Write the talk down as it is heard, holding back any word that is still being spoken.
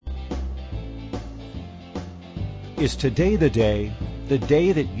Is today the day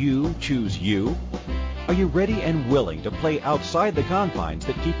that you choose you? Are you ready and willing to play outside the confines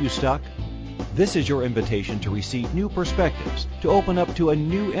that keep you stuck? This is your invitation to receive new perspectives, to open up to a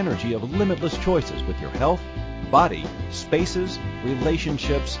new energy of limitless choices with your health, body, spaces,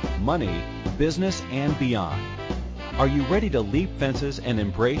 relationships, money, business, and beyond. Are you ready to leap fences and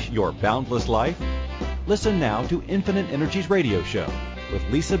embrace your boundless life? Listen now to Infinite Energies Radio Show with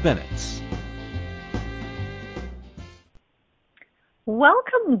Lisa Bennett.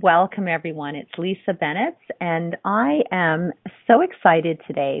 Welcome everyone. It's Lisa Bennett, and I am so excited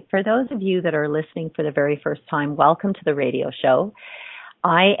today. For those of you that are listening for the very first time, welcome to the radio show.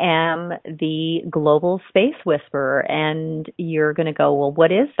 I am the Global Space Whisperer, and you're going to go, well,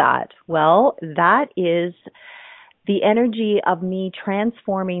 what is that? Well, that is the energy of me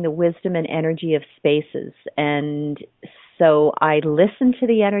transforming the wisdom and energy of spaces. And so I listen to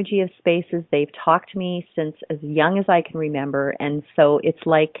the energy of spaces. They've talked to me since as young as I can remember. And so it's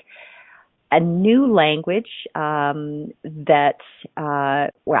like a new language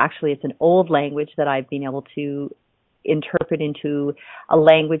actually it's an old language that I've been able to interpret into a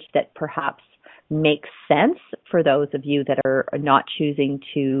language that perhaps makes sense for those of you that are not choosing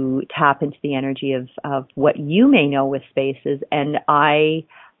to tap into the energy of what you may know with spaces. And I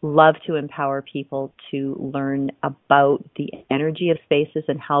love to empower people to learn about the energy of spaces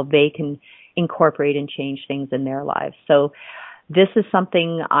and how they can incorporate and change things in their lives. So this is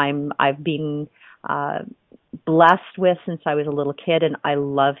something I've been blessed with since I was a little kid, and I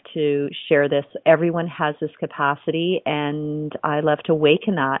love to share this. Everyone has this capacity, and I love to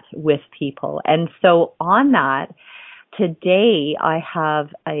awaken that with people. And so on that, today I have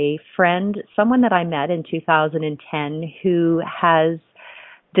a friend, someone that I met in 2010 who has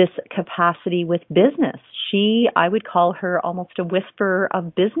this capacity with business. I would call her almost a whisperer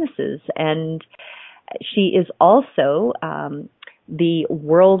of businesses, and she is also the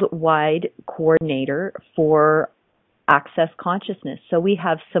worldwide coordinator for Access Consciousness. So we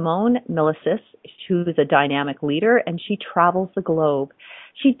have Simone Milasas, who's a dynamic leader, and she travels the globe.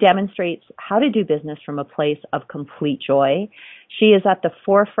 She demonstrates how to do business from a place of complete joy. She is at the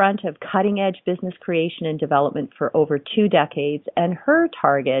forefront of cutting-edge business creation and development for over 2 decades, and her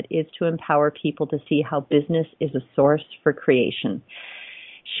target is to empower people to see how business is a source for creation.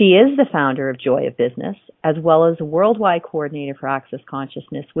 She is the founder of Joy of Business, as well as worldwide coordinator for Access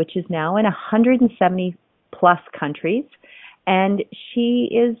Consciousness, which is now in 170 plus countries. And she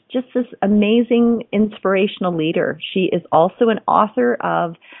is just this amazing inspirational leader. She is also an author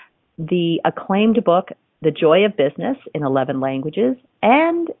of the acclaimed book, The Joy of Business, in 11 languages,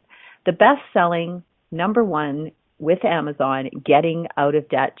 and the best-selling #1 with Amazon, Getting Out of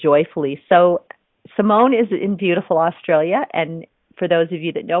Debt Joyfully. So Simone is in beautiful Australia, and for those of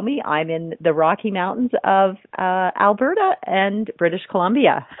you that know me, I'm in the Rocky Mountains of Alberta and British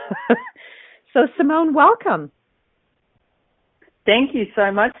Columbia. So Simone, welcome. Thank you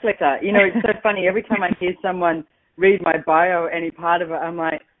so much, Lisa. You know, it's so funny. Every time I hear someone read my bio, any part of it, I'm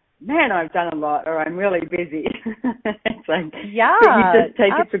like, man, I've done a lot, or I'm really busy. It's like, yeah, but you just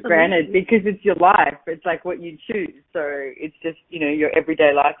take absolutely. it for granted because it's your life. It's like what you choose. So it's just, you know, your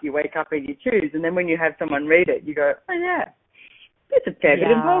everyday life. You wake up and you choose. And then when you have someone read it, you go, oh, yeah. There's a fair bit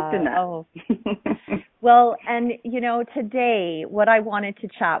involved in that. Oh. Well, and, you know, today what I wanted to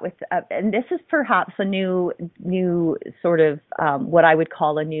chat with, and this is perhaps a new sort of what I would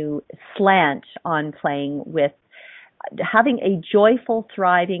call a new slant on playing with having a joyful,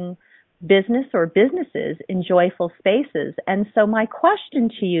 thriving business or businesses in joyful spaces. And so my question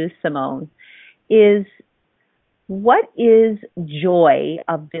to you, Simone, is what is joy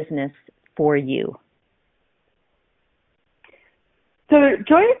of business for you? So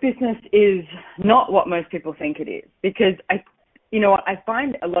joy of business is not what most people think it is, because I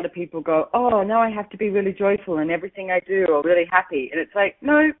find a lot of people go, oh, now I have to be really joyful in everything I do or really happy. And it's like,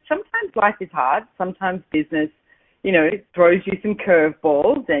 no, sometimes life is hard. Sometimes business, you know, throws you some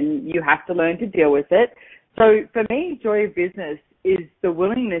curveballs and you have to learn to deal with it. So for me, joy of business is the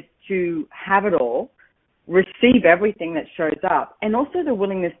willingness to have it all, receive everything that shows up, and also the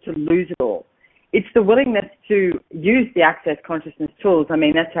willingness to lose it all. It's the willingness to use the Access Consciousness tools. I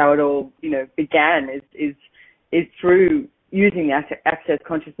mean, that's how it all, you know, began is through using the Access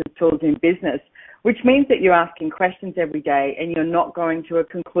Consciousness tools in business, which means that you're asking questions every day and you're not going to a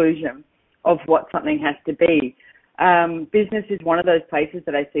conclusion of what something has to be. Business is one of those places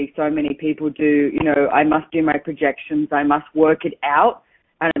that I see so many people do, you know, I must do my projections, I must work it out,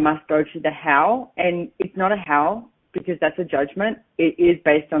 and I must go to the how. And it's not a how, because that's a judgment. It is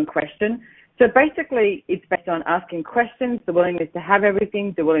based on question. So basically, it's based on asking questions, the willingness to have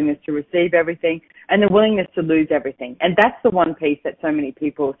everything, the willingness to receive everything, and the willingness to lose everything. And that's the one piece that so many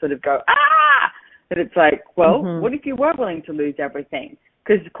people sort of go, that it's like, well, what if you were willing to lose everything?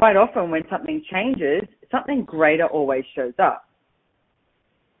 Because quite often when something changes, something greater always shows up.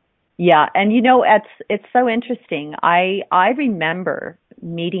 Yeah, and it's so interesting. I remember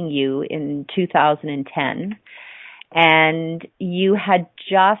meeting you in 2010, and you had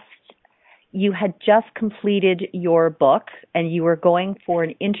just completed your book, and you were going for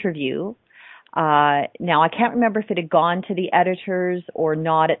an interview. Now, I can't remember if it had gone to the editors or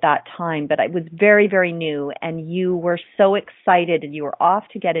not at that time, but it was very, very new, and you were so excited, and you were off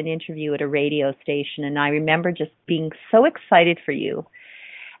to get an interview at a radio station, and I remember just being so excited for you.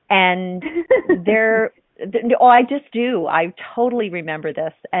 And I just do. I totally remember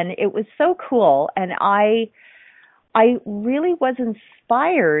this, and it was so cool, and I really was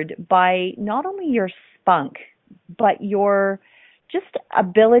inspired by not only your spunk, but your just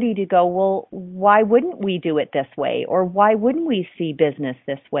ability to go, well, why wouldn't we do it this way? Or why wouldn't we see business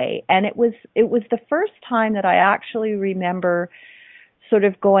this way? And it was the first time that I actually remember sort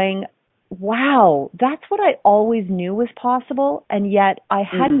of going, wow, that's what I always knew was possible. And yet I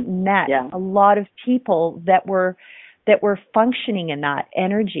hadn't met a lot of people that were functioning in that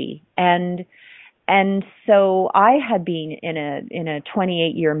energy. And so I had been in a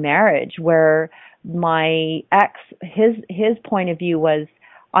 28-year marriage where my ex, his point of view was,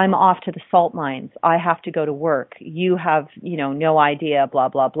 I'm off to the salt mines. I have to go to work. You have, no idea, blah,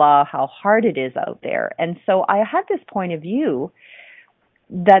 blah, blah, how hard it is out there. And so I had this point of view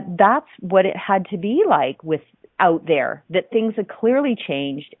that that's what it had to be like with out there, that things had clearly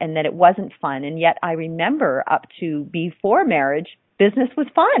changed and that it wasn't fun. And yet I remember up to before marriage, business was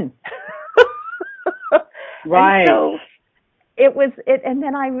fun. Right. And so it was, and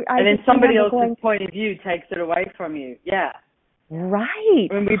then and then somebody else's point of view takes it away from you. Yeah. Right.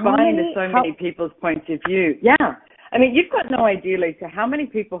 When we buy into so many people's points of view. Yeah. I mean, you've got no idea, Lisa, how many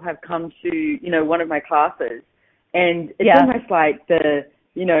people have come to, one of my classes, and it's almost like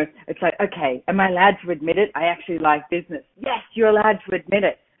it's like, okay, am I allowed to admit it? I actually like business. Yes, you're allowed to admit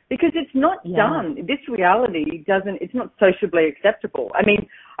it. Because it's not done. This reality it's not sociably acceptable. I mean,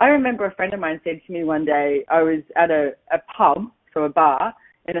 I remember a friend of mine said to me one day, I was at a pub, so a bar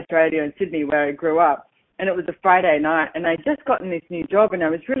in Australia, in Sydney, where I grew up, and it was a Friday night, and I'd just gotten this new job, and I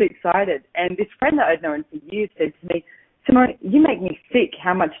was really excited. And this friend that I'd known for years said to me, Simone, you make me sick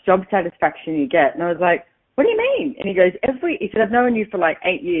how much job satisfaction you get. And I was like, what do you mean? And he goes, he said, I've known you for like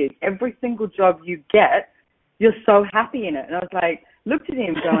 8 years. Every single job you get, you're so happy in it. And I was like, looked at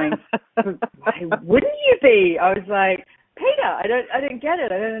him going, why wouldn't you be? I was like, Peter, I don't get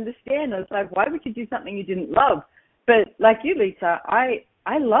it. I don't understand. I was like, why would you do something you didn't love? But like you, Lisa, I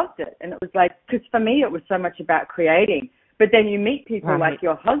loved it. And it was like, because for me, it was so much about creating. But then you meet people like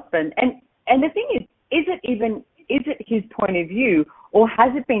your husband. And the thing is it his point of view, or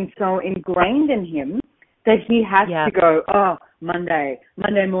has it been so ingrained in him that he has to go, Monday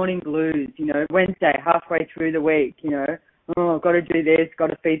morning blues, Wednesday, halfway through the week, got to do this, got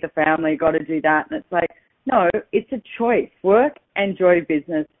to feed the family, got to do that. And it's like, no, it's a choice. Work and joy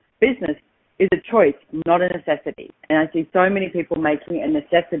business. Business is a choice, not a necessity. And I see so many people making it a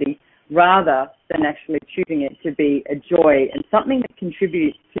necessity rather than actually choosing it to be a joy and something that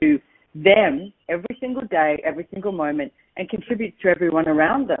contributes to them every single day, every single moment, and contributes to everyone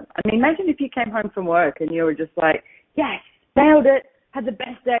around them. I mean, imagine if you came home from work and you were just like, yes, nailed it, had the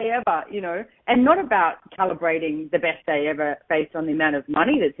best day ever, and not about calibrating the best day ever based on the amount of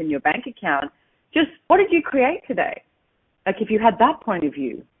money that's in your bank account. Just what did you create today? Like if you had that point of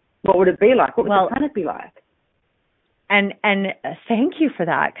view, what would it be like? What would the planet be like? And thank you for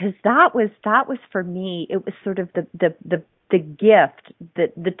that, because that was for me. It was sort of the gift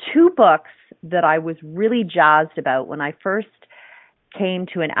that the two books that I was really jazzed about when I first came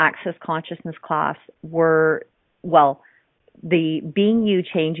to an Access Consciousness class were, the Being You,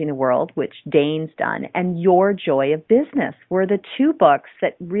 Changing the World, which Dane's done, and Your Joy of Business were the two books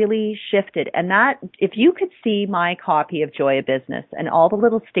that really shifted. And that, if you could see my copy of Joy of Business and all the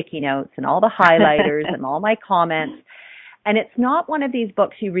little sticky notes and all the highlighters and all my comments, and it's not one of these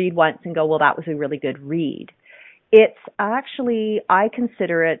books you read once and go, well, that was a really good read. It's actually, I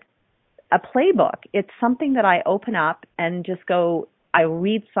consider it a playbook. It's something that I open up and just go, I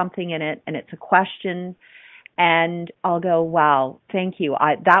read something in it and it's a question and I'll go, wow, thank you.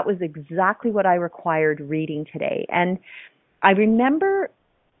 That was exactly what I required reading today. And I remember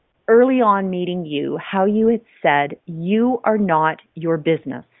early on meeting you, how you had said, you are not your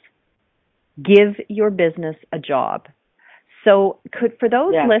business. Give your business a job. So for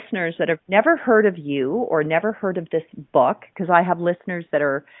those listeners that have never heard of you or never heard of this book, because I have listeners that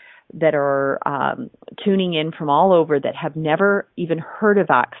are tuning in from all over that have never even heard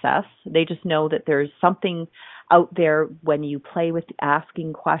of Access. They just know that there's something out there when you play with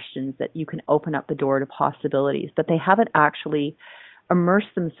asking questions that you can open up the door to possibilities, but they haven't actually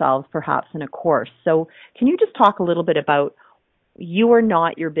immersed themselves perhaps in a course. So can you just talk a little bit about You Are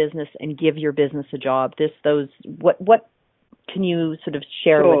Not Your Business and Give Your Business a Job? What can you sort of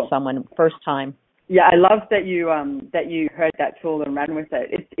share with someone first time? Yeah, I love that you heard that tool and ran with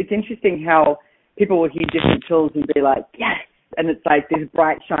it. It's interesting how people will hear different tools and be like, yes, and it's like this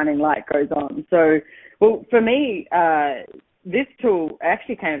bright shining light goes on. So, well, for me, this tool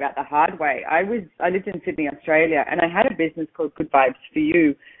actually came about the hard way. I lived in Sydney, Australia, and I had a business called Good Vibes for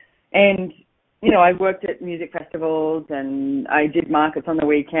You, and you know, I worked at music festivals and I did markets on the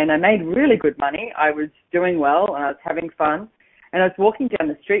weekend. I made really good money. I was doing well and I was having fun. And I was walking down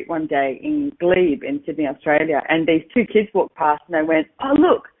the street one day in Glebe in Sydney, Australia, and these two kids walked past and I went, oh,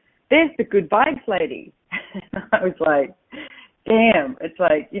 look, there's the Good Vibes lady. And I was like, damn, it's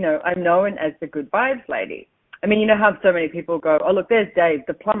like, you know, I'm known as the Good Vibes lady. I mean, you know how so many people go, oh, look, there's Dave,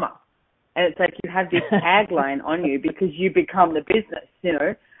 the plumber. And it's like you have this tagline on you because you become the business, you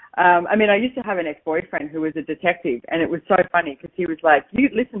know. I mean, I used to have an ex-boyfriend who was a detective, and it was so funny because he was like, you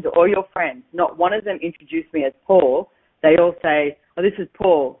listen to all your friends. Not one of them introduced me as Paul. They all say, oh, this is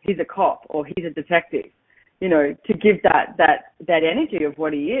Paul. He's a cop or he's a detective, you know, to give that energy of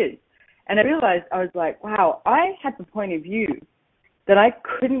what he is. And I realized, I was like, wow, I had the point of view that I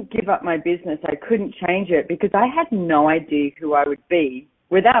couldn't give up my business. I couldn't change it because I had no idea who I would be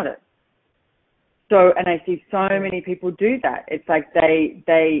without it. So, and I see so many people do that. It's like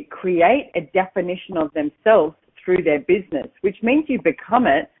they create a definition of themselves through their business, which means you become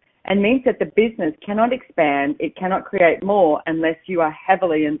it and means that the business cannot expand, it cannot create more unless you are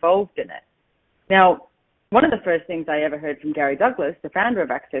heavily involved in it. Now, one of the first things I ever heard from Gary Douglas, the founder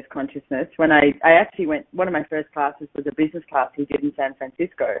of Access Consciousness, when I actually went, one of my first classes was a business class he did in San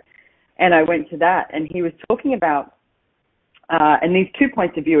Francisco, and I went to that, and he was talking about and these 2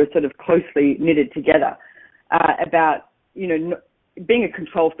 points of view are sort of closely knitted together, about, you know, being a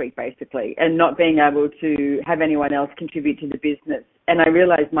control freak, basically, and not being able to have anyone else contribute to the business. And I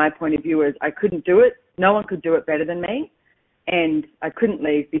realized my point of view is I couldn't do it. No one could do it better than me. And I couldn't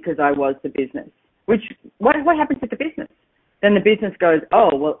leave because I was the business. Which, what happens with the business? Then the business goes,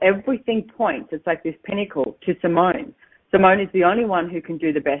 oh, well, everything points. It's like this pinnacle to Simone. Simone is the only one who can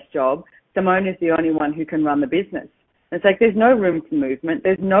do the best job. Simone is the only one who can run the business. It's like there's no room for movement.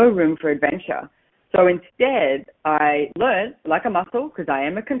 There's no room for adventure. So instead, I learned, like a muscle, because I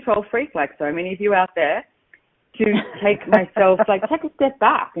am a control freak, like so many of you out there, to take myself, like take a step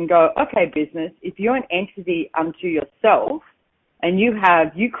back and go, okay, business, if you're an entity unto yourself and you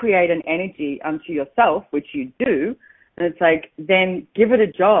create an energy unto yourself, which you do, and it's like, then give it a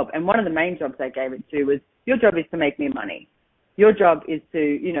job. And one of the main jobs I gave it to was, your job is to make me money. Your job is to,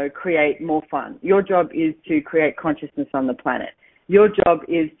 you know, create more fun. Your job is to create consciousness on the planet. Your job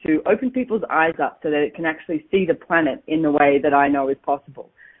is to open people's eyes up so that it can actually see the planet in the way that I know is possible.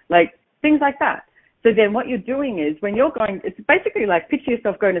 Like, things like that. So then what you're doing is when you're going, it's basically like picture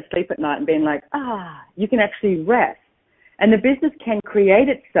yourself going to sleep at night and being like, you can actually rest. And the business can create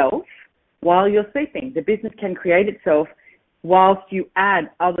itself while you're sleeping. The business can create itself whilst you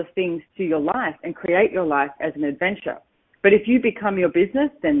add other things to your life and create your life as an adventure. But if you become your business,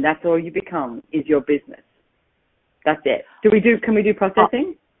 then that's all you become is your business. That's it. Can we do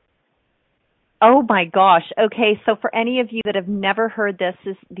processing? Oh my gosh. Okay. So for any of you that have never heard this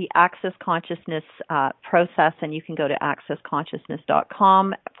is the Access Consciousness process, and you can go to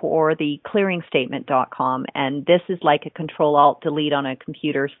accessconsciousness.com or the clearingstatement.com. And this is like a Control-Alt-Delete on a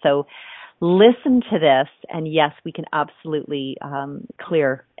computer. So listen to this, and yes, we can absolutely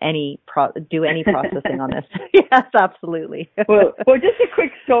clear do any processing on this. Yes, absolutely. well, just a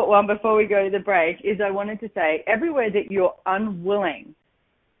quick short one before we go to the break is I wanted to say everywhere that you're unwilling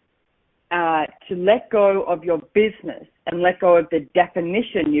to let go of your business and let go of the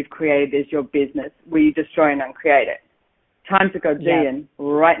definition you've created as your business, where you destroy and uncreate it. Times are Godzillion,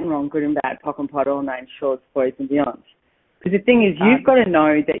 right and wrong, good and bad, POC and POD, all nine shorts, boys and beyonds. Because the thing is, you've got to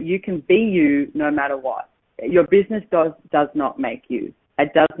know that you can be you no matter what. Your business does not make you.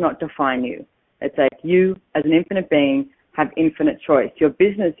 It does not define you. It's like you, as an infinite being, have infinite choice. Your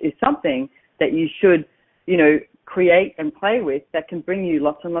business is something that you should, you know, create and play with that can bring you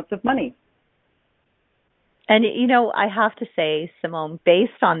lots and lots of money. And, you know, I have to say, Simone,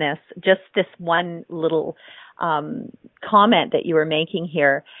 based on this, just this one little comment that you were making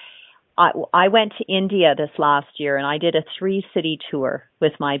here, I went to India this last year, and I did a 3-city tour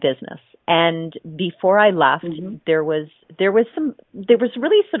with my business. And before I left, there was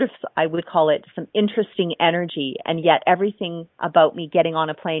really sort of, I would call it, some interesting energy, and yet everything about me getting on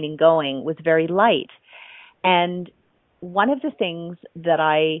a plane and going was very light. And one of the things that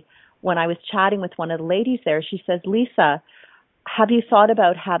when I was chatting with one of the ladies there, she says, Lisa, have you thought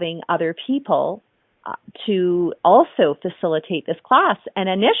about having other people to also facilitate this class? And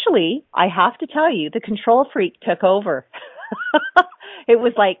initially, I have to tell you, the control freak took over. It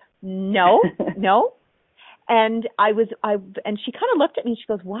was like, no. And and she kind of looked at me and she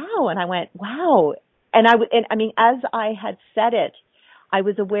goes, wow. And I went, wow. And I mean, as I had said it, I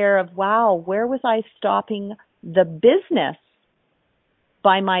was aware of, wow, where was I stopping the business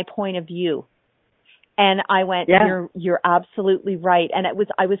by my point of view? And I went, you're absolutely right. And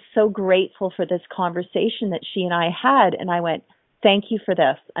I was so grateful for this conversation that she and I had. And I went, thank you for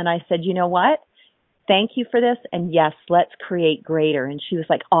this. And I said, you know what? Thank you for this. And yes, let's create greater. And she was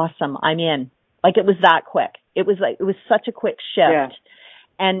like, awesome, I'm in. Like, it was that quick. It was such a quick shift. Yeah.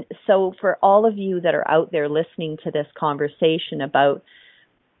 And so for all of you that are out there listening to this conversation about,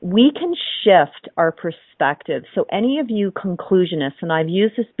 we can shift our perspective. So any of you conclusionists, and I've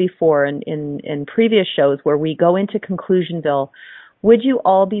used this before in previous shows where we go into Conclusionville, would you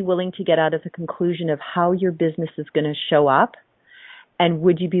all be willing to get out of the conclusion of how your business is going to show up? And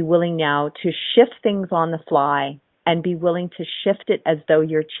would you be willing now to shift things on the fly and be willing to shift it as though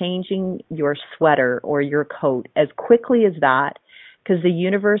you're changing your sweater or your coat as quickly as that? Because the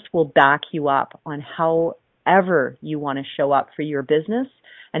universe will back you up on however you want to show up for your business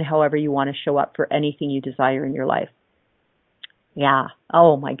and however you want to show up for anything you desire in your life. Yeah.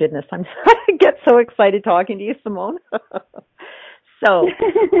 Oh my goodness. I get so excited talking to you, Simone. So,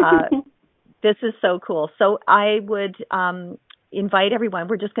 this is so cool. So I would, invite everyone.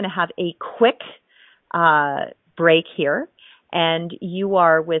 We're just going to have a quick, break here. And you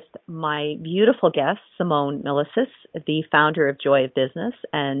are with my beautiful guest, Simone Milasas, the founder of Joy of Business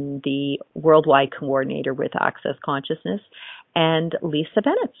and the worldwide coordinator with Access Consciousness, and Lisa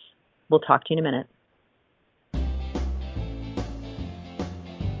Bennett. We'll talk to you in a minute.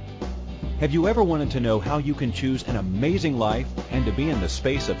 Have you ever wanted to know how you can choose an amazing life and to be in the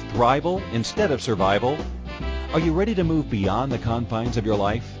space of thrival instead of survival? Are you ready to move beyond the confines of your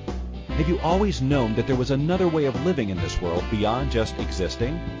life? Have you always known that there was another way of living in this world beyond just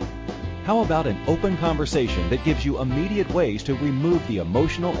existing? How about an open conversation that gives you immediate ways to remove the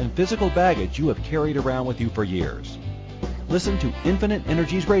emotional and physical baggage you have carried around with you for years? Listen to Infinite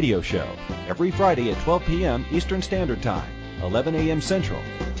Energies Radio Show every Friday at 12 p.m. Eastern Standard Time, 11 a.m. Central,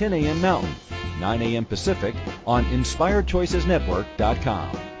 10 a.m. Mountain, 9 a.m. Pacific on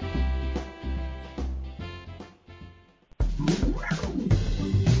InspiredChoicesNetwork.com.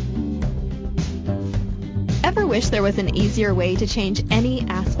 Ever wish there was an easier way to change any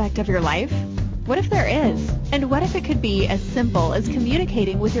aspect of your life? What if there is? And what if it could be as simple as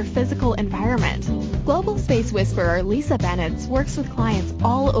communicating with your physical environment? Global Space Whisperer Lisa Bennett works with clients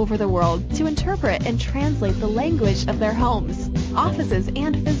all over the world to interpret and translate the language of their homes, offices,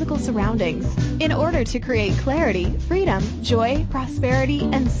 and physical surroundings in order to create clarity, freedom, joy, prosperity,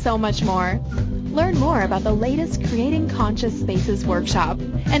 and so much more. Learn more about the latest Creating Conscious Spaces workshop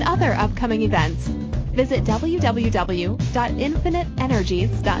and other upcoming events. Visit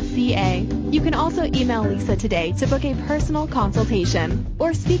www.infiniteenergies.ca. You can also email Lisa today to book a personal consultation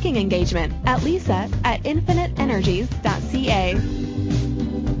or speaking engagement at lisa@infiniteenergies.ca.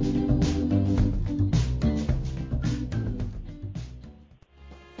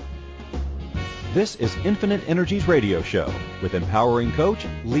 This is Infinite Energies Radio Show with empowering coach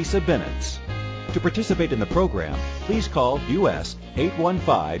Lisa Bennett. To participate in the program, please call U.S.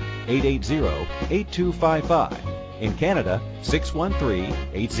 815-880-8255. In Canada,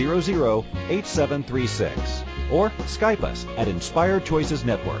 613-800-8736. Or Skype us at Inspired Choices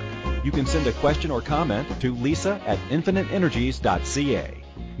Network. You can send a question or comment to lisa@infiniteenergies.ca.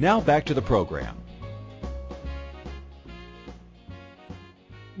 Now back to the program.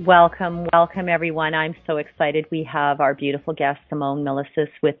 Welcome everyone. I'm so excited. We have our beautiful guest, Simone Milasas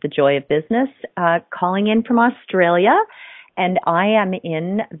with the Joy of Business, calling in from Australia. And I am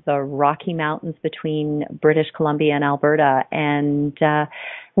in the Rocky Mountains between British Columbia and Alberta. And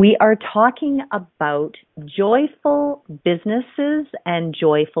we are talking about joyful businesses and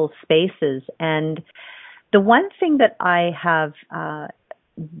joyful spaces. And the one thing that I have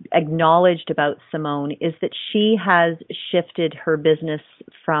acknowledged about Simone is that she has shifted her business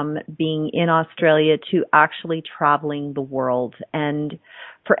from being in Australia to actually traveling the world. And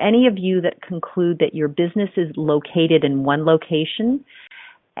for any of you that conclude that your business is located in one location,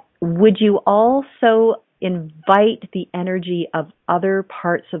 would you also invite the energy of other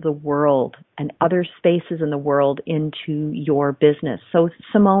parts of the world and other spaces in the world into your business? So,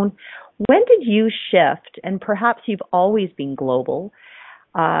 Simone, when did you shift, and perhaps you've always been global,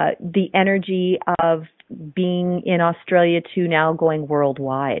 the energy of being in Australia to now going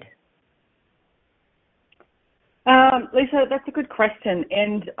worldwide? Lisa, that's a good question.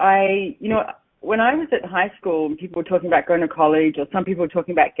 And when I was at high school and people were talking about going to college, or some people were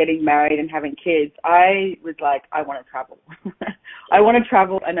talking about getting married and having kids, I was like, I want to travel. I want to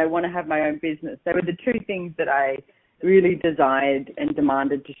travel and I want to have my own business. They were the two things that I really desired and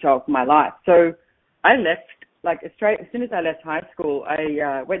demanded to show up in my life. So I left, as soon as I left high school,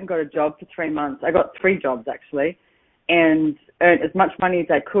 I went and got a job for 3 months. I got 3 jobs actually, and earned as much money as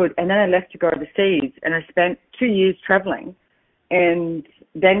I could. And then I left to go overseas, and I spent 2 years traveling, and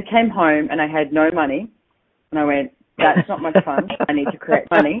then came home and I had no money. And I went, that's not much fun. I need to create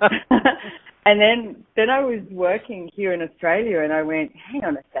money. And then I was working here in Australia, and I went, hang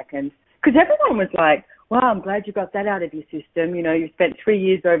on a second. Because everyone was like, wow, I'm glad you got that out of your system. You know, you spent 3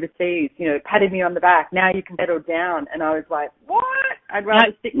 years overseas, patted me on the back. Now you can settle down. And I was like, what? I'd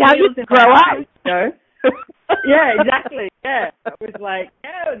rather stick needles in my eyes, you know? Yeah, exactly. Yeah. I was like,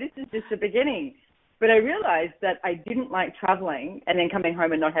 no, this is just the beginning. But I realized that I didn't like traveling and then coming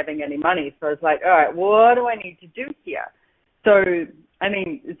home and not having any money. So I was like, all right, what do I need to do here? So, I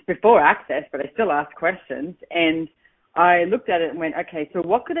mean, it's before Access, but I still ask questions. And I looked at it and went, okay, so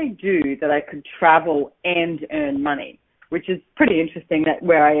what could I do that I could travel and earn money? Which is pretty interesting that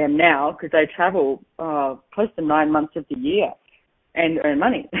where I am now, because I travel close to 9 months of the year and earn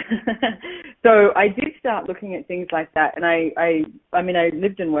money. So I did start looking at things like that. And I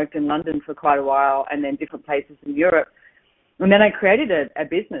lived and worked in London for quite a while, and then different places in Europe. And then I created a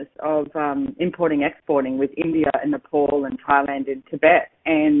business of importing, exporting with India and Nepal and Thailand and Tibet,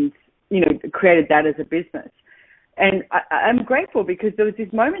 and, created that as a business. And I'm grateful because there was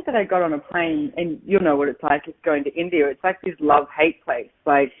this moment that I got on a plane, and you'll know what it's like. It's going to India. It's like this love-hate place.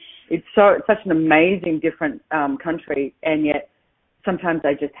 Like, it's such an amazing, different country, and yet sometimes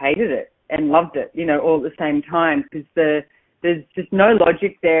I just hated it and loved it, all at the same time, because there's just no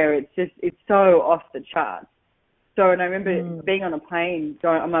logic there. It's so off the charts. So, and I remember being on a plane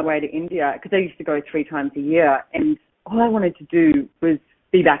going on my way to India, because I used to go 3 times a year, and all I wanted to do was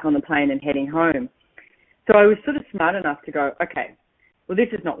be back on the plane and heading home. So I was sort of smart enough to go, okay, well, this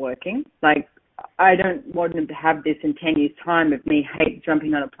is not working. Like, I don't want them to have this in 10 years' time of me hate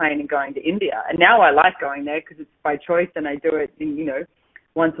jumping on a plane and going to India. And now I like going there because it's by choice, and I do it,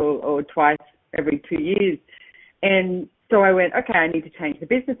 once or twice every 2 years. And so I went, okay, I need to change the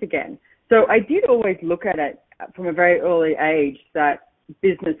business again. So I did always look at it from a very early age that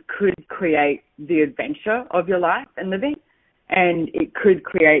business could create the adventure of your life and living, and it could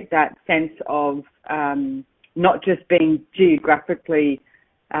create that sense of not just being geographically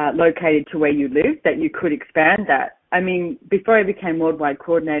located to where you live, that you could expand that. I mean, before I became worldwide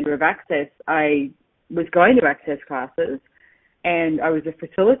coordinator of Access, I was going to Access classes, and I was a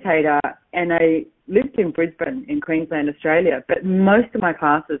facilitator, and I lived in Brisbane in Queensland, Australia, but most of my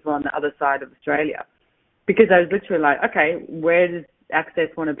classes were on the other side of Australia, because I was literally like, okay, where does Access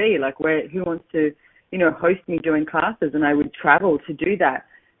want to be? Like, who wants to, host me doing classes? And I would travel to do that.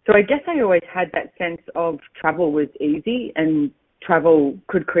 So I guess I always had that sense of travel was easy, and travel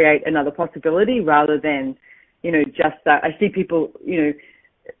could create another possibility rather than, just that. I see people,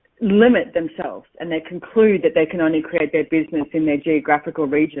 limit themselves, and they conclude that they can only create their business in their geographical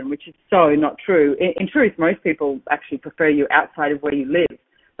region, which is so not true. In truth, most people actually prefer you outside of where you live.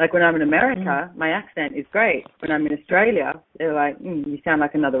 Like when I'm in America, my accent is great. When I'm in Australia, they're like, you sound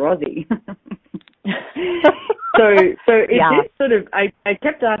like another Aussie. So it just sort of, I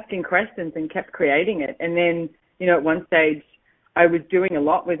kept asking questions and kept creating it. And then, at one stage, I was doing a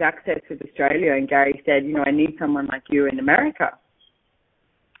lot with Access with Australia, and Gary said, I need someone like you in America.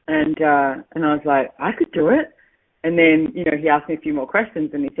 And I was like, I could do it. And then, he asked me a few more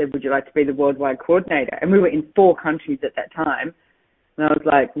questions, and he said, would you like to be the worldwide coordinator? And we were in 4 countries at that time. And I was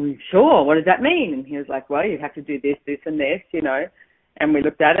like, sure, what does that mean? And he was like, well, you have to do this, this, and this, And we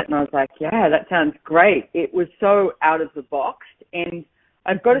looked at it, and I was like, yeah, that sounds great. It was so out of the box. And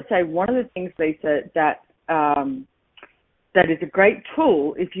I've got to say, one of the things, Lisa, that is a great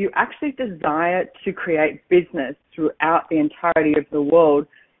tool, if you actually desire to create business throughout the entirety of the world,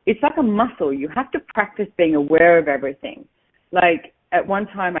 it's like a muscle. You have to practice being aware of everything. Like at one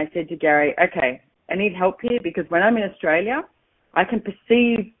time I said to Gary, okay, I need help here, because when I'm in Australia, I can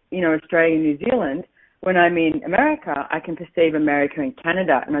perceive, Australia and New Zealand. When I'm in America, I can perceive America and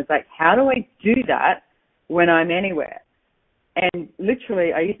Canada. And I was like, how do I do that when I'm anywhere? And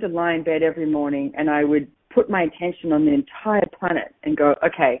literally, I used to lie in bed every morning and I would put my attention on the entire planet and go,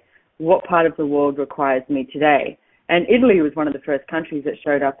 okay, what part of the world requires me today? And Italy was one of the first countries that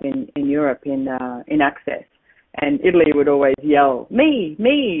showed up in Europe in Access. And Italy would always yell, me,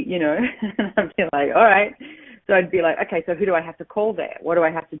 you know, and I'd be like, all right. So I'd be like, okay, so who do I have to call there? What do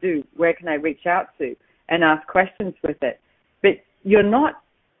I have to do? Where can I reach out to? And ask questions with it. But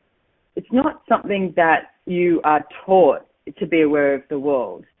it's not something that you are taught to be aware of the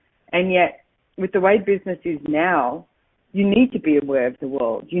world. And yet, with the way business is now, you need to be aware of the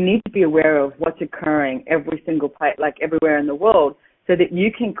world. You need to be aware of what's occurring every single place, like everywhere in the world, so that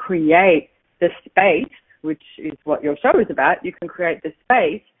you can create the space, which is what your show is about. You can create the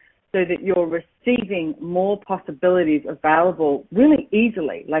space so that you're receiving more possibilities available really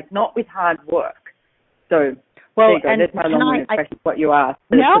easily, like not with hard work. So, well, and that's my long-winded question, what you asked.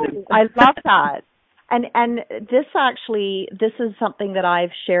 No, I love that. And this is something that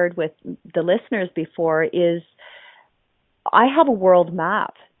I've shared with the listeners before, is I have a world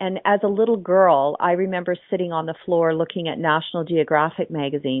map. And as a little girl, I remember sitting on the floor looking at National Geographic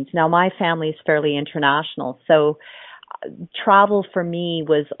magazines. Now, my family is fairly international, so travel for me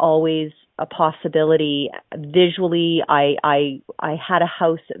was always a possibility. Visually, I had a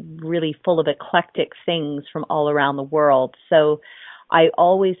house really full of eclectic things from all around the world. So I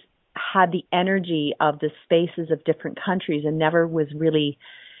always had the energy of the spaces of different countries and never was really,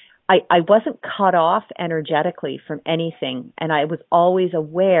 I wasn't cut off energetically from anything. And I was always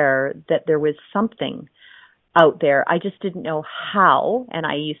aware that there was something out there. I just didn't know how. And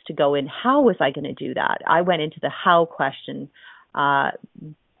I used to go in, how was I going to do that? I went into the how question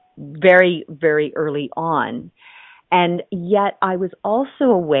very, very early on. And yet I was also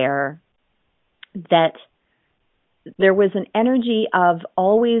aware that there was an energy of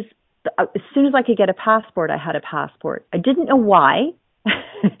always, as soon as I could get a passport, I had a passport. I didn't know why.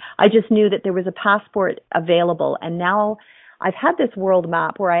 I just knew that there was a passport available. And now I've had this world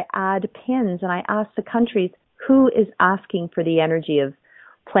map where I add pins and I ask the countries, who is asking for the energy of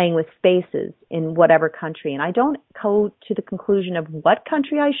playing with spaces in whatever country. And I don't go to the conclusion of what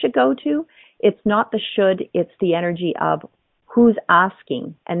country I should go to. It's not the should, it's the energy of who's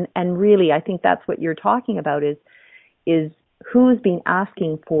asking. And really, I think that's what you're talking about is who's been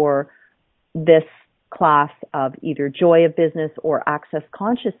asking for this class of either Joy of Business or Access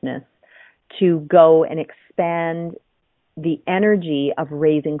Consciousness to go and expand the energy of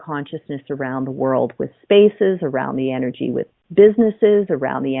raising consciousness around the world with spaces, around the energy with businesses,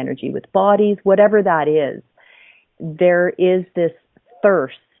 around the energy with bodies, whatever that is. There is this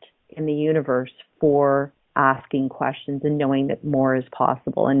thirst in the universe for asking questions and knowing that more is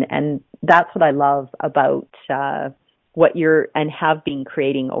possible. And that's what I love about what you're and have been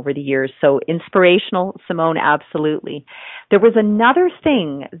creating over the years. So inspirational, Simone, absolutely. There was another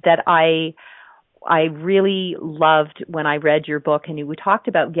thing that I really loved when I read your book, and you talked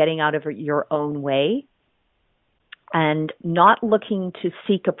about getting out of your own way and not looking to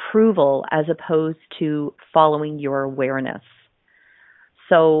seek approval as opposed to following your awareness.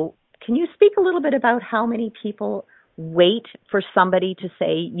 So can you speak a little bit about how many people wait for somebody to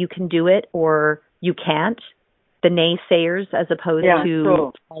say you can do it or you can't, the naysayers, as opposed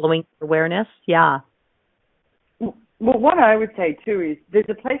to following awareness? Yeah. Well, what I would say, too, is there's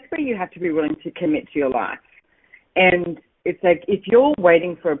a place where you have to be willing to commit to your life. And it's like if you're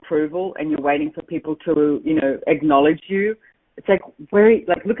waiting for approval and you're waiting for people to, acknowledge you, it's like,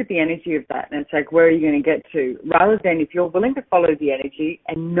 look at the energy of that. And it's like, where are you going to get to? Rather than if you're willing to follow the energy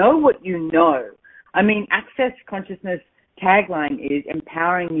and know what you know. I mean, Access Consciousness tagline is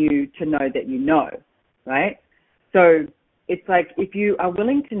empowering you to know that you know, right? So it's like if you are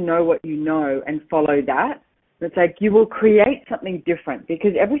willing to know what you know and follow that, it's like you will create something different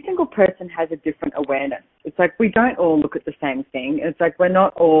because every single person has a different awareness. It's like we don't all look at the same thing. It's like we're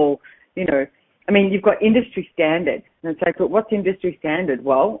not all, you've got industry standard. And it's like, but what's industry standard?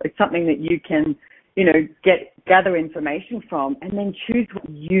 Well, it's something that you can, gather information from and then choose what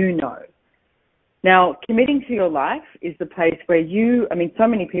you know. Now, committing to your life is the place where so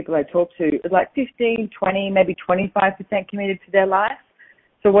many people I talk to, it's like 15, 20, maybe 25% committed to their life.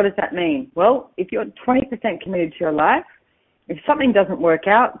 So what does that mean? Well, if you're 20% committed to your life, if something doesn't work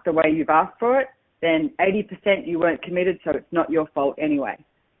out the way you've asked for it, then 80% you weren't committed, so it's not your fault anyway.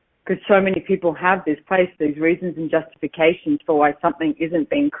 Because so many people have this place, these reasons and justifications for why something isn't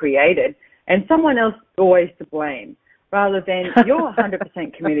being created, and someone else always to blame. Rather than you're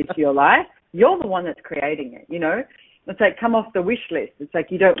 100% committed to your life, you're the one that's creating it, It's like come off the wish list. It's like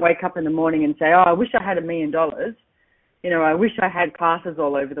you don't wake up in the morning and say, oh, I wish I had $1 million. I wish I had classes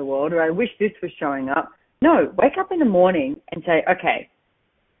all over the world, or I wish this was showing up. No, wake up in the morning and say, okay,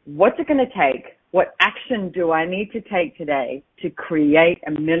 what's it going to take? What action do I need to take today to create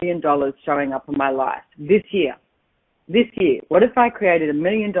 $1 million showing up in my life this year? This year, what if I created $1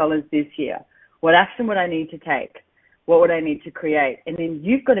 million this year? What action would I need to take? What would I need to create? And then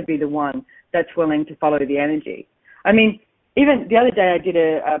you've got to be the one that's willing to follow the energy. I mean, even the other day I did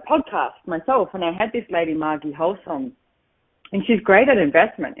a podcast myself, and I had this lady, Margie Holsom, and she's great at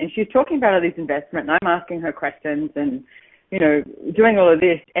investment, and she's talking about all this investment, and I'm asking her questions and, you know, doing all of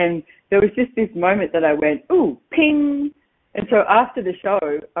this. And there was just this moment that I went, ooh, ping. And so after the show,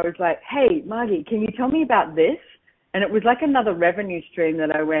 I was like, hey, Margie, can you tell me about this? And it was like another revenue stream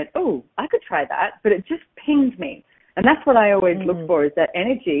that I went, oh, I could try that, but it just pinged me. And that's what I always look for, is that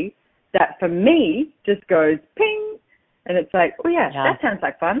energy that for me just goes ping. And it's like, oh, yeah, that sounds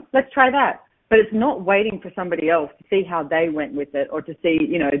like fun. Let's try that. But it's not waiting for somebody else to see how they went with it, or to see,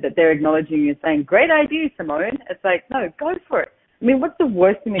 you know, that they're acknowledging you and saying, great idea, Simone. It's like, no, go for it. I mean, what's the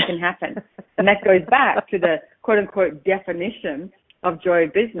worst thing that can happen? And that goes back to the quote-unquote definition of joy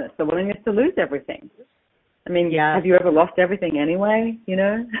of business, the willingness to lose everything. I mean, have you ever lost everything anyway, you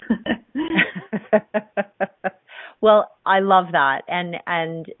know? Well, I love that.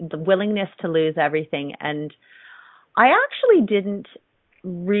 And the willingness to lose everything. And I actually didn't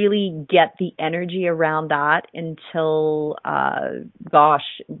really get the energy around that until,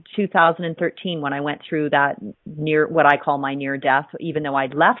 2013, when I went through that what I call my near death. Even though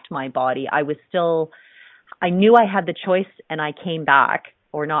I'd left my body, I knew I had the choice, and I came back.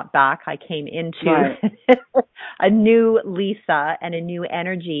 Or not back, I came into a new Lisa and a new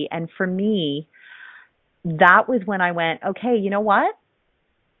energy. And for me, that was when I went, okay, you know what?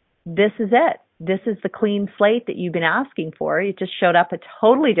 This is it. This is the clean slate that you've been asking for. It just showed up a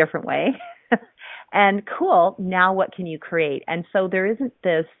totally different way. And cool, now what can you create? And so there isn't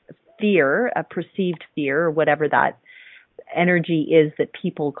this fear, a perceived fear, or whatever that energy is that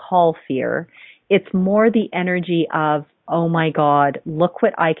people call fear. It's more the energy of, oh my God, look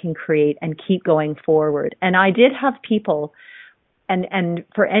what I can create, and keep going forward. And I did have people, and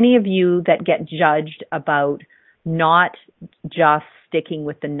for any of you that get judged about not just sticking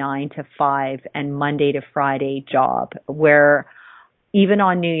with the 9 to 5 and Monday to Friday job, where even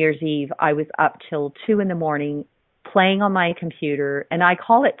on New Year's Eve, I was up till 2 a.m. playing on my computer, and I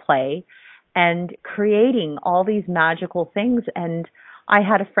call it play, and creating all these magical things. And I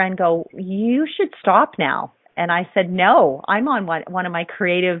had a friend go, you should stop now. And I said, no, I'm on one of my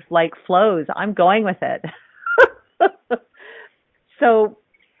creative flows. I'm going with it. So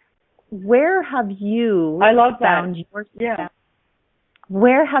where have you found your,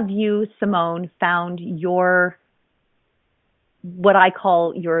 where have you, Simone, found your, what I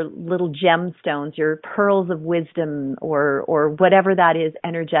call your little gemstones, your pearls of wisdom, or whatever that is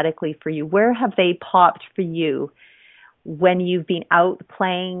energetically for you? Where have they popped for you? When you've been out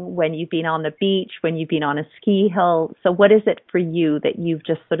playing, when you've been on the beach, when you've been on a ski hill? So what is it for you that you've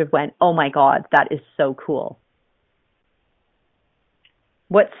just sort of went, oh my God, that is so cool?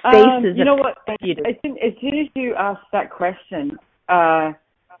 What space is you know what? As soon as you asked that question, I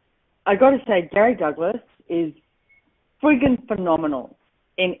got to say Gary Douglas is friggin' phenomenal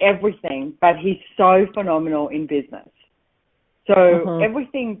in everything, but he's so phenomenal in business. So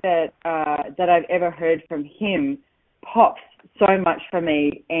everything that I've ever heard from him pops so much for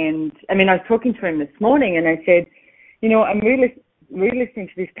me. And I mean, I was talking to him this morning, and I said, you know, I'm really listening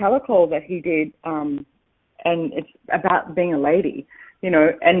to this telecall that he did, and it's about being a lady, you know,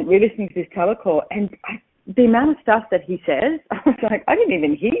 and really listening to this telecall, and the amount of stuff that he says, I was like, I didn't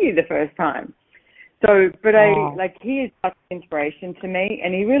even hear you the first time. So, but he is such an inspiration to me,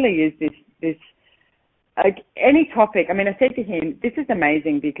 and he really is this. Any topic, I mean, I said to him, this is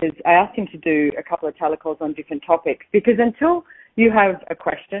amazing, because I asked him to do a couple of telecalls on different topics, because until you have a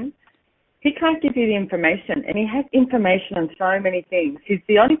question, he can't give you the information, and he has information on so many things. He's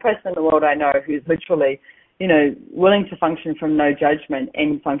the only person in the world I know who's literally, you know, willing to function from no judgment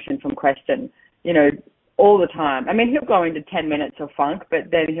and function from question, you know, all the time. I mean, he'll go into 10 minutes of funk,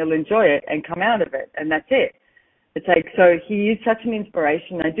 but then he'll enjoy it and come out of it, and that's it. It's like, so he is such an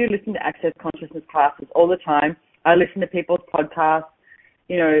inspiration. I do listen to Access Consciousness classes all the time. I listen to people's podcasts.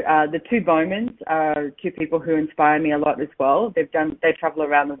 You know, the two Bowmans are two people who inspire me a lot as well. They travel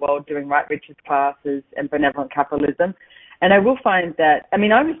around the world doing Right Riches classes and benevolent capitalism. And I will find that, I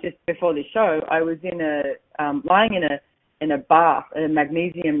mean, I was just, before this show, I was lying in a bath, a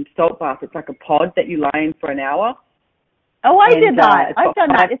magnesium salt bath. It's like a pod that you lie in for an hour. Oh, I did that. I've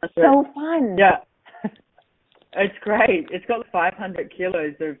done that. It's so fun. Yeah. It's great. It's got 500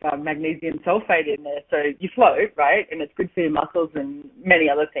 kilos of magnesium sulfate in there, so you float, right? And it's good for your muscles and many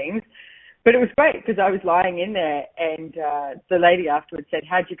other things. But it was great because I was lying in there, and the lady afterwards said,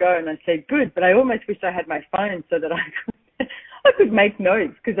 "How'd you go?" And I said, "Good," but I almost wished I had my phone so that I could make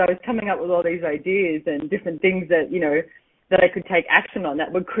notes, because I was coming up with all these ideas and different things that, that I could take action on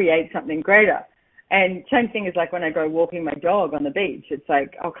that would create something greater. And same thing is like when I go walking my dog on the beach, it's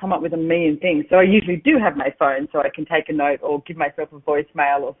like I'll come up with a million things. So I usually do have my phone so I can take a note or give myself a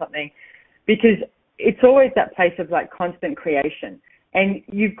voicemail or something, because it's always that place of like constant creation. And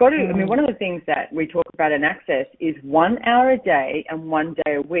you've got to, I mean, one of the things that we talk about in Access is 1 hour a day and 1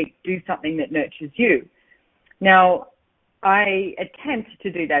 day a week, do something that nurtures you. Now, I attempt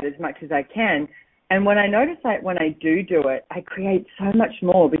to do that as much as I can. And when I notice that when I do it, I create so much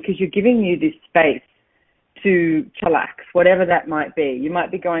more, because you're giving you this space to chillax, whatever that might be. You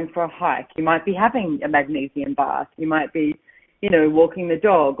might be going for a hike. You might be having a magnesium bath. You might be, walking the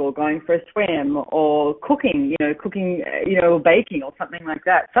dog or going for a swim or cooking, or baking or something like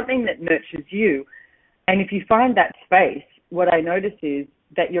that, something that nurtures you. And if you find that space, what I notice is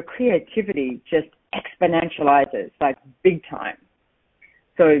that your creativity just exponentializes, like big time.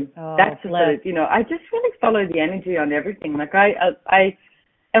 So that's the sort of, I just really follow the energy on everything. Like I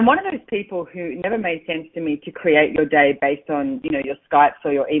am one of those people who never made sense to me to create your day based on, your Skypes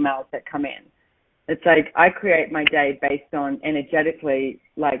or your emails that come in. It's like I create my day based on energetically,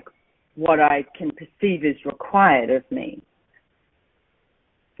 like what I can perceive is required of me,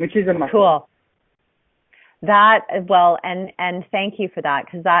 which is a muscle. Cool. That, well, and thank you for that,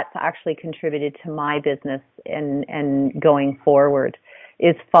 because that's actually contributed to my business and going forward,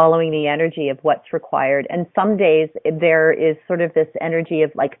 is following the energy of what's required. And some days there is sort of this energy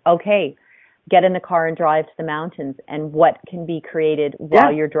of like, okay, get in the car and drive to the mountains, and what can be created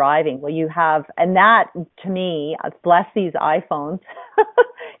while you're driving. Well, you have, and that to me, bless these iPhones,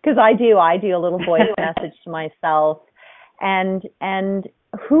 because I do a little voice message to myself, and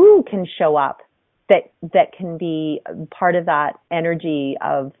who can show up that can be part of that energy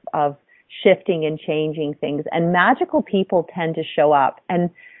of shifting and changing things. And magical people tend to show up. And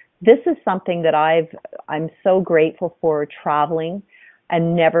this is something that I'm so grateful for, traveling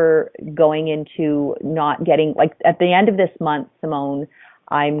and never going into not getting, like at the end of this month, Simone,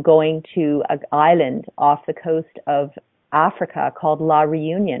 I'm going to an island off the coast of Africa called La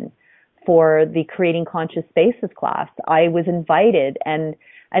Reunion for the Creating Conscious Spaces class. I was invited, and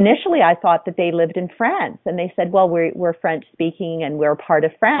initially I thought that they lived in France, and they said, well, we're French speaking and we're part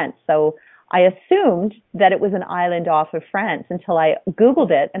of France. So I assumed that it was an island off of France until I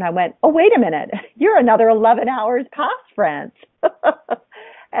Googled it, and I went, oh, wait a minute, you're another 11 hours past France.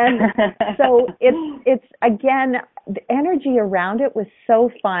 And so it's again, the energy around it was so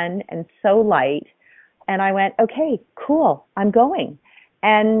fun and so light. And I went, okay, cool, I'm going.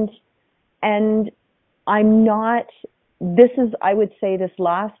 And I'm not, I would say this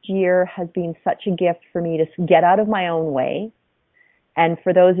last year has been such a gift for me to get out of my own way. And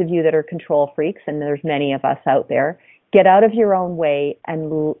for those of you that are control freaks, and there's many of us out there, get out of your own way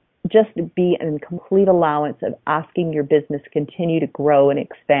and just be in complete allowance of asking your business continue to grow and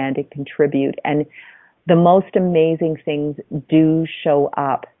expand and contribute. And the most amazing things do show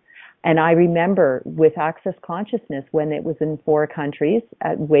up. And I remember with Access Consciousness, when it was in 4 countries,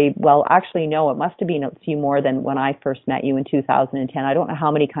 actually, no, it must have been a few more than when I first met you in 2010. I don't know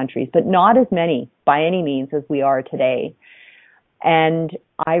how many countries, but not as many by any means as we are today. And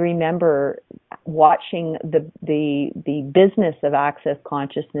I remember watching the business of Access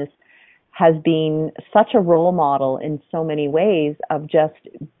Consciousness has been such a role model in so many ways of just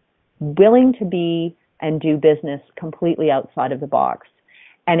willing to be and do business completely outside of the box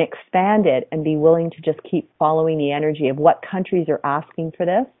and expand it and be willing to just keep following the energy of what countries are asking for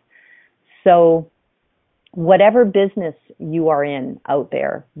this. So whatever business you are in out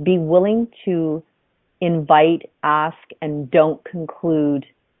there, be willing to invite, ask, and don't conclude,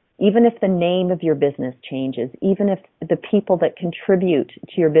 even if the name of your business changes, even if the people that contribute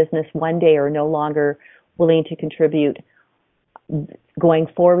to your business one day are no longer willing to contribute going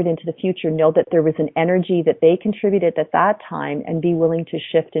forward into the future, know that there was an energy that they contributed at that time and be willing to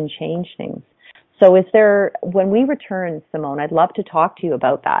shift and change things. So when we return, Simone, I'd love to talk to you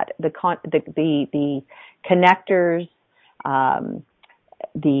about that. The connectors, I'm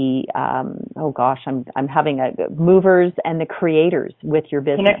having movers and the creators with your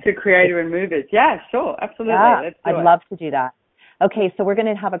business. Connector, creator, and movers. Yeah, sure. Absolutely. Yeah, I'd love to do that. Okay, so we're going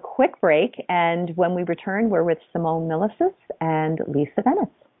to have a quick break, and when we return, we're with Simone Milasas and Lisa Venice.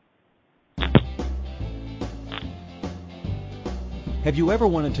 Have you ever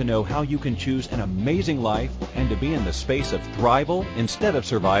wanted to know how you can choose an amazing life and to be in the space of thrival instead of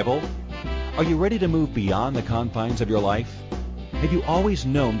survival? Are you ready to move beyond the confines of your life? Have you always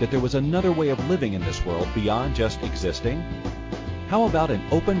known that there was another way of living in this world beyond just existing? How about an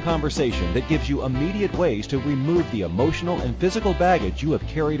open conversation that gives you immediate ways to remove the emotional and physical baggage you have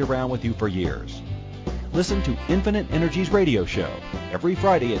carried around with you for years? Listen to Infinite Energies Radio Show every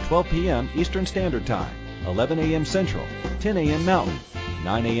Friday at 12 p.m. Eastern Standard Time, 11 a.m. Central, 10 a.m. Mountain,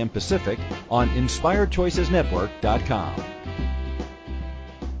 9 a.m. Pacific on InspiredChoicesNetwork.com.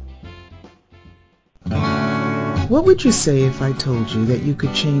 What would you say if I told you that you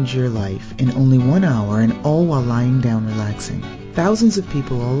could change your life in only 1 hour and all while lying down relaxing? Thousands of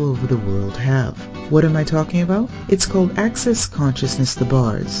people all over the world have. What am I talking about? It's called Access Consciousness, the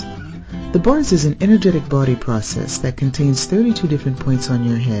bars. The bars is an energetic body process that contains 32 different points on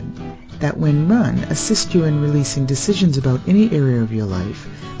your head that when run assist you in releasing decisions about any area of your life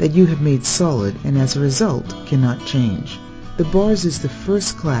that you have made solid and as a result cannot change. The bars is the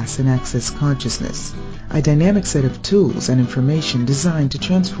first class in Access Consciousness, a dynamic set of tools and information designed to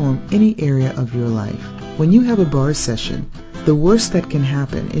transform any area of your life. When you have a bars session, the worst that can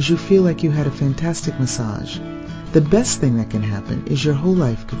happen is you feel like you had a fantastic massage. The best thing that can happen is your whole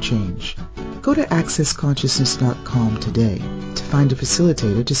life could change. Go to accessconsciousness.com today to find a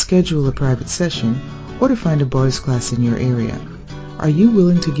facilitator to schedule a private session or to find a bars class in your area. Are you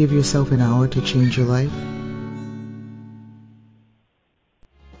willing to give yourself an hour to change your life?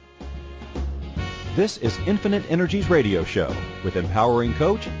 This is Infinite Energies Radio Show with empowering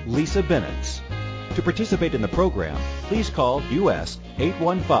coach Lisa Bennett. To participate in the program, please call U.S.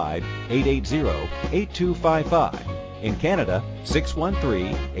 815-880-8255. In Canada,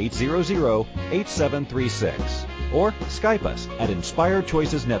 613-800-8736. Or Skype us at Inspired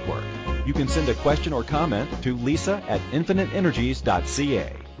Choices Network. You can send a question or comment to Lisa at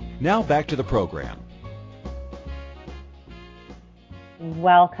infiniteenergies.ca. Now back to the program.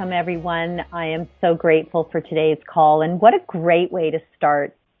 Welcome, everyone. I am so grateful for today's call, and what a great way to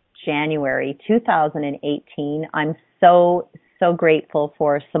start January 2018. I'm so grateful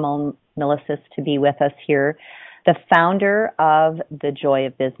for Simone Milasas to be with us here, the founder of The Joy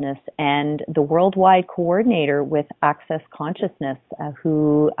of Business and the worldwide coordinator with Access Consciousness,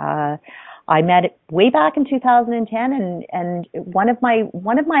 who I met way back in 2010, and one of my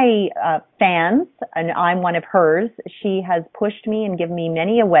fans, and I'm one of hers. She has pushed me and given me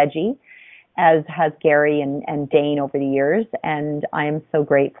many a wedgie, as has Gary and Dane over the years, and I am so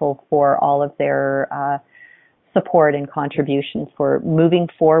grateful for all of their support and contributions for moving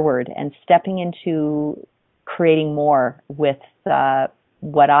forward and stepping into creating more with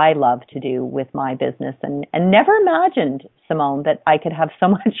what I love to do with my business, and never imagined, Simone, that I could have so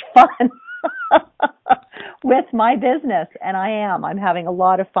much fun with my business, and I'm having a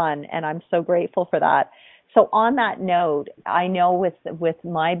lot of fun, and I'm so grateful for that. So on that note, I know with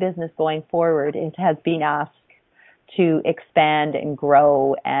my business going forward, it has been asked to expand and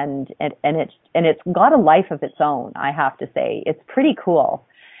grow, and it's got a life of its own, I have to say. It's pretty cool.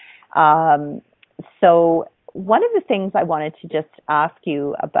 So one of the things I wanted to just ask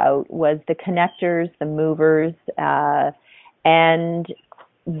you about was the connectors, the movers, and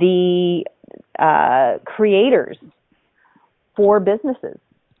the creators for businesses.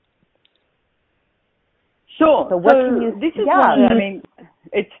 Sure. So what can you? This is one.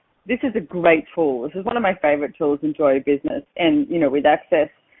 This is a great tool. This is one of my favorite tools in Joy of Business, and with Access,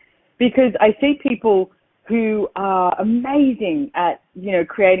 because I see people who are amazing at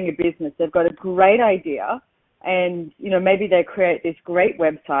creating a business. They've got a great idea, and maybe they create this great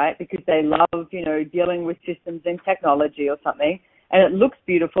website because they love dealing with systems and technology or something, and it looks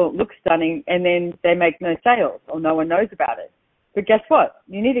beautiful, it looks stunning, and then they make no sales or no one knows about it. But guess what?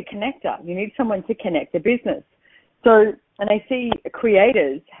 You need a connector. You need someone to connect the business. So, and I see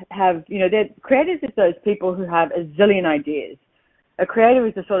creators have, creators is those people who have a zillion ideas. A creator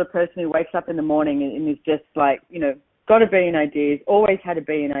is the sort of person who wakes up in the morning and is just like, got a billion ideas, always had a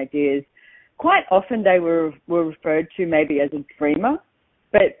billion ideas. Quite often they were referred to maybe as a dreamer,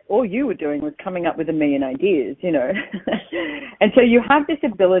 but all you were doing was coming up with a million ideas, And so you have this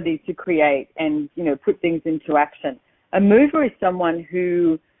ability to create and, put things into action. A mover is someone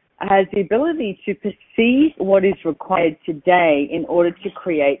who has the ability to perceive what is required today in order to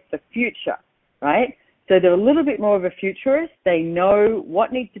create the future, right? So they're a little bit more of a futurist. They know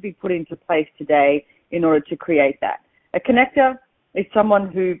what needs to be put into place today in order to create that. A connector is someone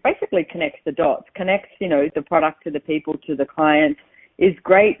who basically connects the dots, connects, the product to the people, to the clients, is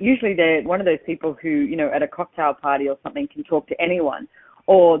great. Usually they're one of those people who, at a cocktail party or something can talk to anyone.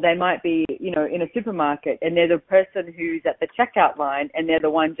 Or they might be, in a supermarket and they're the person who's at the checkout line and they're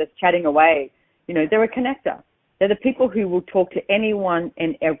the one just chatting away. They're a connector. They're the people who will talk to anyone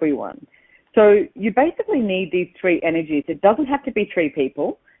and everyone. So you basically need these three energies. It doesn't have to be three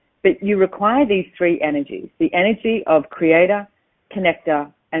people, but you require these three energies, the energy of creator,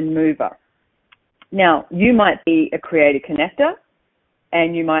 connector, and mover. Now, you might be a creator connector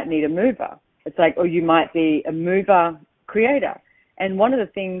and you might need a mover. It's like, or you might be a mover creator. And one of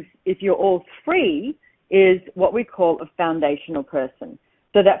the things, if you're all three, is what we call a foundational person.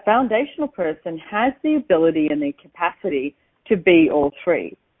 So that foundational person has the ability and the capacity to be all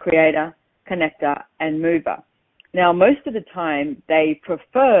three, creator, connector, and mover. Now, most of the time, they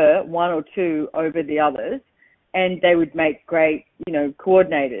prefer one or two over the others, and they would make great,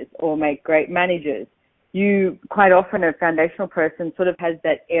 coordinators or make great managers. Quite often, a foundational person sort of has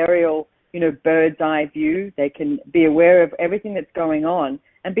that aerial, bird's eye view. They can be aware of everything that's going on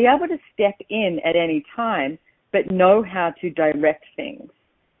and be able to step in at any time, but know how to direct things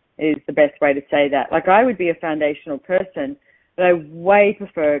is the best way to say that. Like, I would be a foundational person, but I way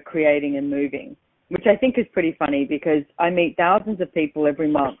prefer creating and moving, which I think is pretty funny because I meet thousands of people every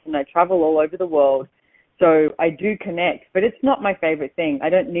month and I travel all over the world. So I do connect, but it's not my favorite thing. I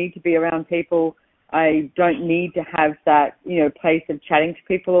don't need to be around people. I don't need to have that, place of chatting to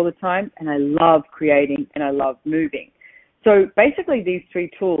people all the time. And I love creating and I love moving. So basically these three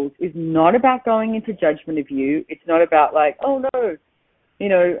tools is not about going into judgment of you. It's not about like, oh no,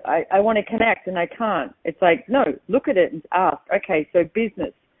 I want to connect and I can't. It's like, no, look at it and ask, okay, so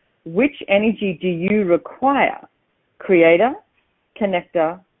business, which energy do you require? Creator,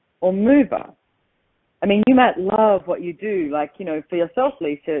 connector, or mover? I mean, you might love what you do, like, for yourself,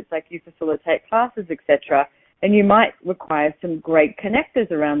 Lisa, it's like you facilitate classes, etc., and you might require some great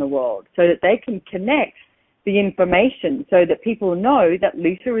connectors around the world so that they can connect the information so that people know that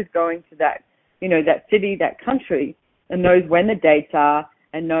Lisa is going to that, that city, that country, and knows when the dates are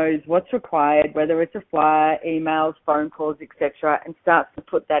and knows what's required, whether it's a flyer, emails, phone calls, etc., and starts to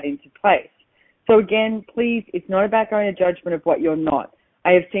put that into place. So again, please, it's not about going to judgment of what you're not.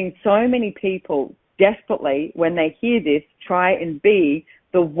 I have seen so many people desperately, when they hear this, try and be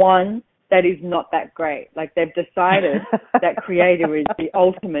the one that is not that great. Like they've decided that creator is the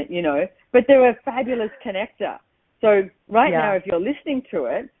ultimate, but they're a fabulous connector. So now, if you're listening to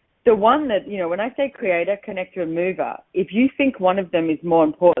it, the one that, when I say creator, connector, and mover, if you think one of them is more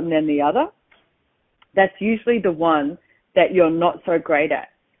important than the other, that's usually the one that you're not so great at.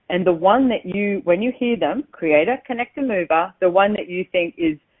 And the one that when you hear them, creator, connector, mover, the one that you think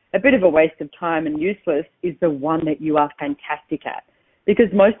is a bit of a waste of time and useless is the one that you are fantastic at. Because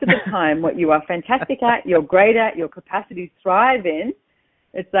most of the time, what you are fantastic at, you're great at, your capacities thrive in,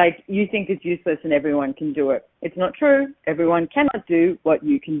 it's like you think it's useless and everyone can do it. It's not true. Everyone cannot do what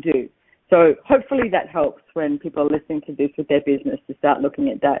you can do. So hopefully that helps when people are listening to this with their business to start looking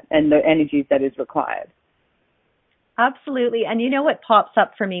at that and the energies that is required. Absolutely. And what pops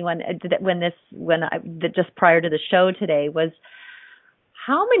up for me just prior to the show today was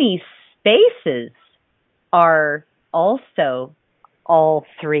how many spaces are also all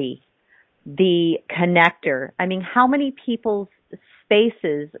three? The connector. I mean, how many people's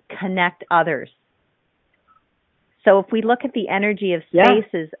spaces connect others? So if we look at the energy of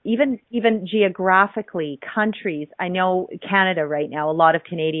spaces, even geographically, countries, I know Canada right now, a lot of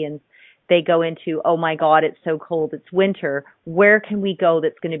Canadians, they go into, oh my God, it's so cold, it's winter. Where can we go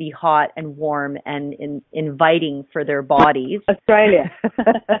that's going to be hot and warm and inviting for their bodies? Australia.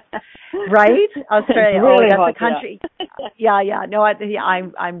 Right? Australia. Really that's hot, a country. Yeah. No,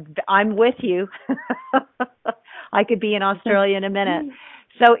 I'm with you. I could be in Australia in a minute.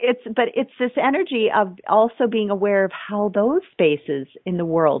 So it's this energy of also being aware of how those spaces in the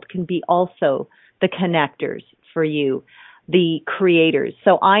world can be also the connectors for you, the creators.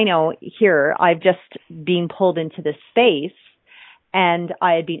 So I know here I've just been pulled into this space and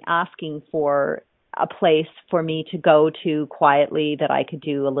I had been asking for a place for me to go to quietly that I could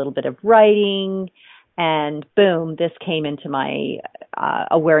do a little bit of writing, and boom, this came into my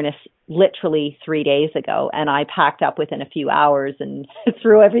awareness literally 3 days ago, and I packed up within a few hours and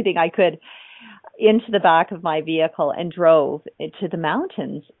threw everything I could into the back of my vehicle and drove to the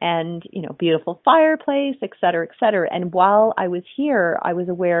mountains, and, beautiful fireplace, et cetera, et cetera. And while I was here, I was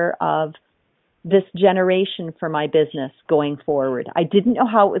aware of this generation for my business going forward. I didn't know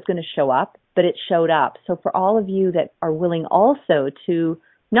how it was going to show up, but it showed up. So for all of you that are willing also to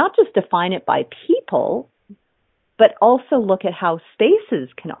not just define it by people, but also look at how spaces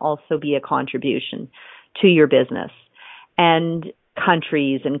can also be a contribution to your business, and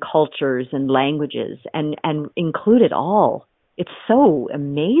countries and cultures and languages, and include it all. It's so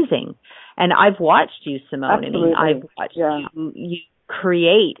amazing. And I've watched you, Simone. Absolutely. I mean, I've watched you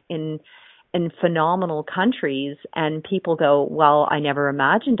create in in phenomenal countries, and people go, well, I never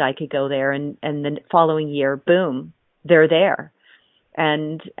imagined I could go there. And the following year, boom, they're there.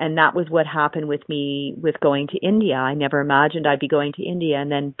 And that was what happened with me with going to India. I never imagined I'd be going to India, and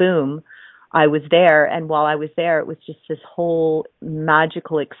then boom, I was there. And while I was there, it was just this whole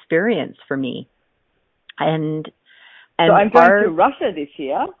magical experience for me. And so I'm going to Russia this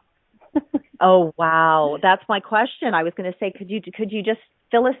year. Oh, wow. That's my question. I was going to say, could you just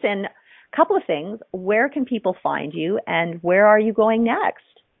fill us in a couple of things? Where can people find you, and where are you going next?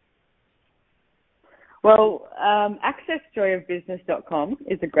 Well, accessjoyofbusiness.com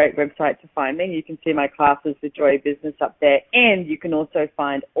is a great website to find me. You can see my classes with Joy of Business up there, and you can also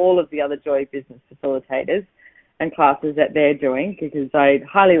find all of the other Joy of Business facilitators and classes that they're doing, because I'd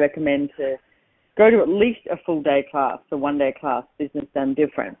highly recommend to go to at least a full day class, a 1-day class, Business Done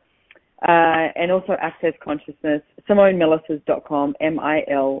Different. And also Access Consciousness, SimoneMilasas.com,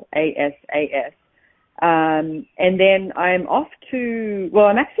 MILASAS. And then I'm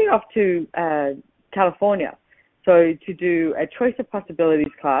actually off to California. So to do a Choice of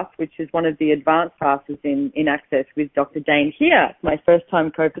Possibilities class, which is one of the advanced classes in Access with Dr. Dane here. It's my first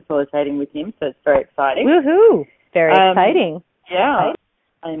time co-facilitating with him, so it's very exciting. Woohoo! Very exciting. Yeah,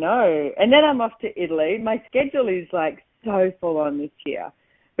 I know. And then I'm off to Italy. My schedule is like so full on this year.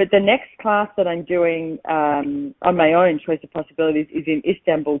 But the next class that I'm doing on my own, Choice of Possibilities, is in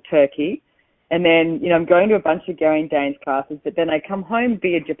Istanbul, Turkey. And then, I'm going to a bunch of Gary and Dane's classes, but then I come home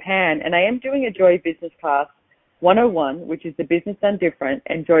via Japan, and I am doing a Joy Business class 101, which is the Business Done Different,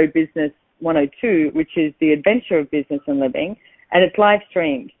 and Joy Business 102, which is the Adventure of Business and Living, and it's live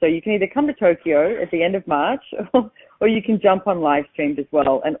streamed. So you can either come to Tokyo at the end of March, or you can jump on live streamed as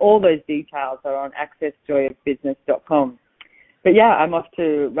well. And all those details are on accessjoyofbusiness.com. But yeah, I'm off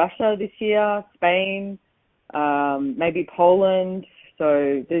to Russia this year, Spain, maybe Poland.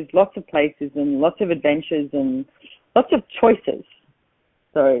 So there's lots of places and lots of adventures and lots of choices.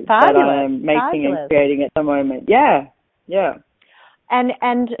 So that I'm making and creating at the moment. Yeah.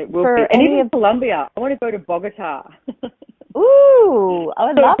 And it will be. And even Colombia. I want to go to Bogota. Ooh,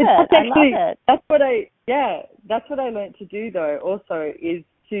 I love it. I love it. That's what I learned to do though. Also, is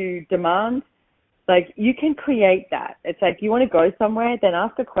to demand. Like, you can create that. It's like, you want to go somewhere, then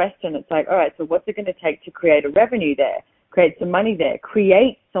ask a question. It's like, all right, so what's it going to take to create a revenue there, create some money there,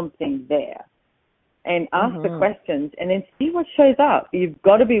 create something there, and ask the questions, and then see what shows up. You've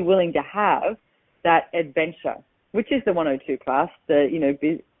got to be willing to have that adventure, which is the 102 class, the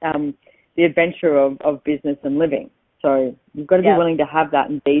adventure of business and living. So you've got to be willing to have that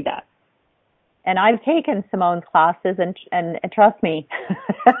and be that. And I've taken Simone's classes, and trust me,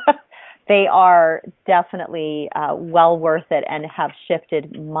 they are definitely well worth it, and have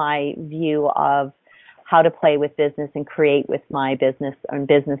shifted my view of how to play with business and create with my business and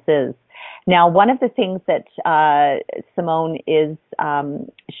businesses. Now, one of the things that Simone is,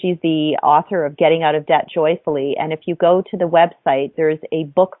 she's the author of Getting Out of Debt Joyfully. And if you go to the website, there's a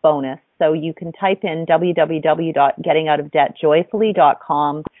book bonus. So you can type in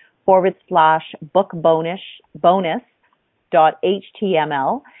www.gettingoutofdebtjoyfully.com/book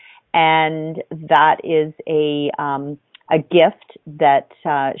bonus.html. And that is a gift that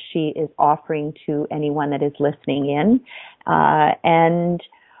she is offering to anyone that is listening in. And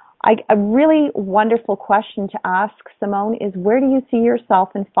a really wonderful question to ask, Simone, is where do you see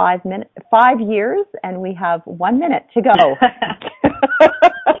yourself in 5 years? And we have 1 minute to go.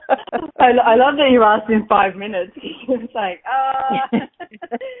 I love that you asked in 5 minutes. It's like,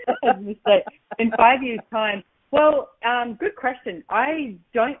 in 5 years' time. Well, good question. I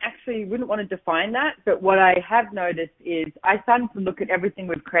wouldn't want to define that, but what I have noticed is I started to look at everything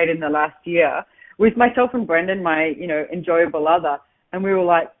we've created in the last year with myself and Brendan, my, enjoyable other, and we were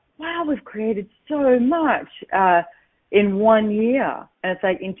like, wow, we've created so much in 1 year. And it's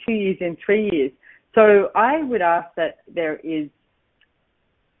like in 2 years, in 3 years. So I would ask that there is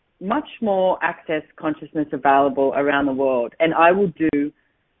much more access consciousness available around the world, and I will do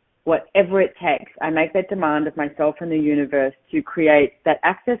whatever it takes. I make that demand of myself and the universe to create that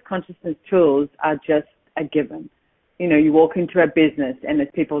access consciousness tools are just a given. You walk into a business and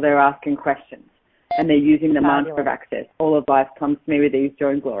there's people there asking questions and they're using the mantra of access. All of life comes to me with ease,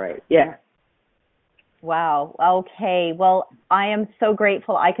 joy, and glory. Yeah. Wow. Okay. Well, I am so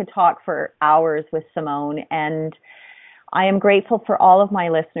grateful. I could talk for hours with Simone, and I am grateful for all of my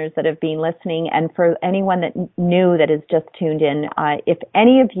listeners that have been listening, and for anyone that new that has just tuned in. If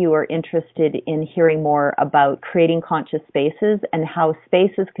any of you are interested in hearing more about creating conscious spaces and how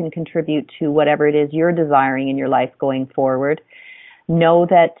spaces can contribute to whatever it is you're desiring in your life going forward, know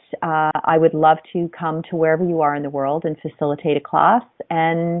that I would love to come to wherever you are in the world and facilitate a class,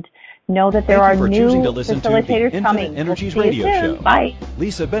 and know that there are new facilitators coming. Infinite Energies we'll radio show. Bye.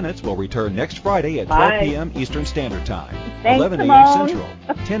 Lisa Bennett will return next Friday at 12 p.m. Eastern Standard Time, Thanks, 11 a.m. Central,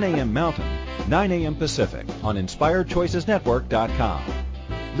 10 a.m. Mountain, 9 a.m. Pacific on InspiredChoicesNetwork.com.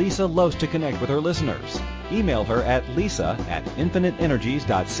 Lisa loves to connect with her listeners. Email her at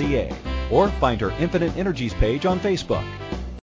lisa@infiniteenergies.ca or find her Infinite Energies page on Facebook.